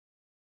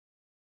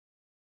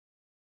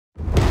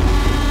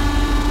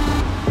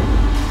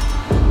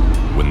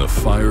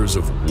fires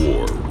of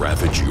war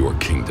ravage your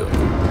kingdom,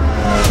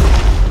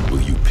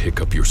 will you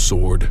pick up your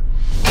sword?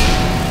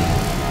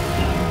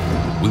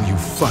 Will you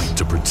fight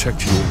to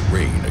protect your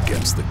reign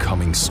against the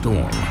coming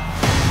storm?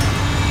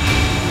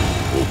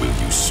 Or will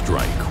you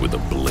strike with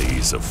a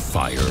blaze of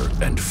fire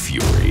and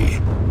fury?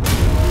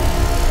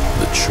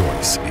 The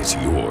choice is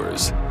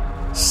yours.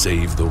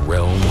 Save the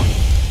realm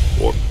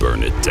or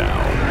burn it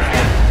down.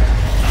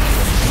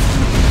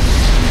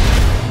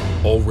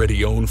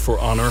 Already own For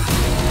Honor?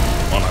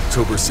 On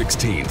October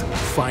 16th,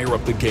 fire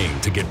up the game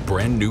to get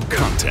brand new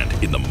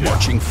content in the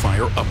Marching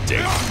Fire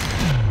update.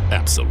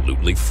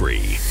 Absolutely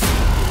free.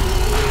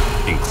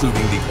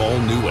 Including the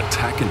all-new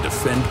Attack and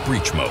Defend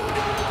Breach mode.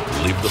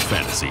 Live the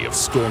fantasy of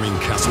storming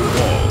castle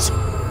walls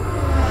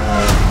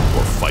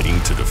or fighting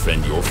to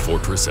defend your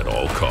fortress at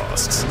all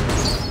costs.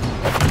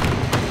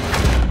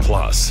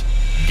 Plus,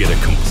 get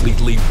a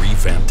completely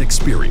revamped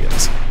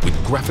experience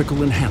with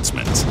graphical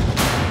enhancements,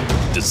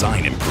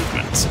 design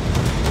improvements,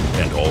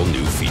 and all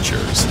new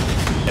features.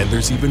 And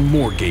there's even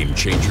more game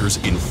changers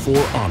in For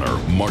Honor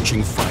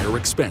Marching Fire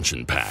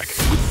expansion pack.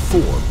 With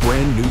 4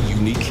 brand new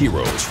unique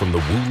heroes from the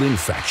Wu Lin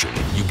faction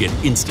you get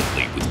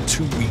instantly with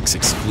 2 weeks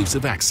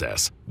exclusive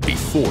access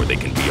before they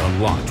can be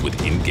unlocked with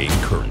in-game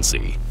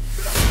currency.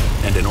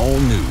 And an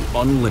all-new,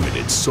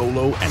 unlimited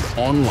solo and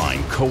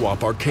online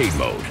co-op arcade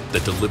mode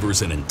that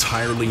delivers an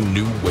entirely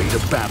new way to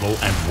battle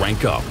and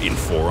rank up in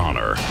For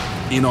Honor.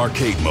 In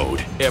arcade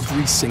mode,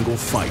 every single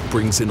fight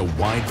brings in a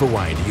wide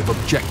variety of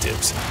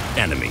objectives,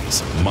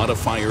 enemies,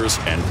 modifiers,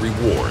 and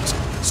rewards,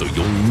 so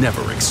you'll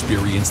never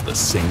experience the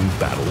same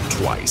battle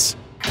twice.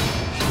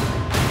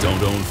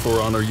 Don't own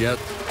For Honor yet?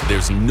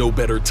 There's no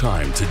better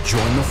time to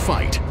join the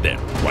fight than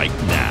right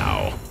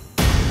now.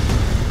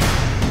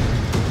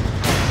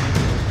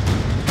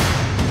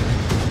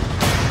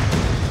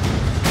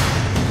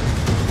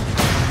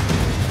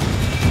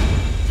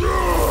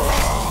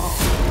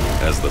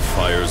 As the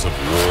fires of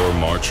war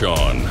march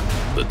on,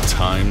 the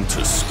time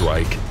to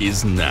strike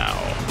is now.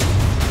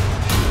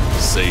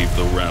 Save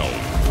the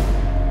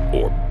realm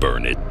or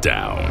burn it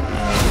down.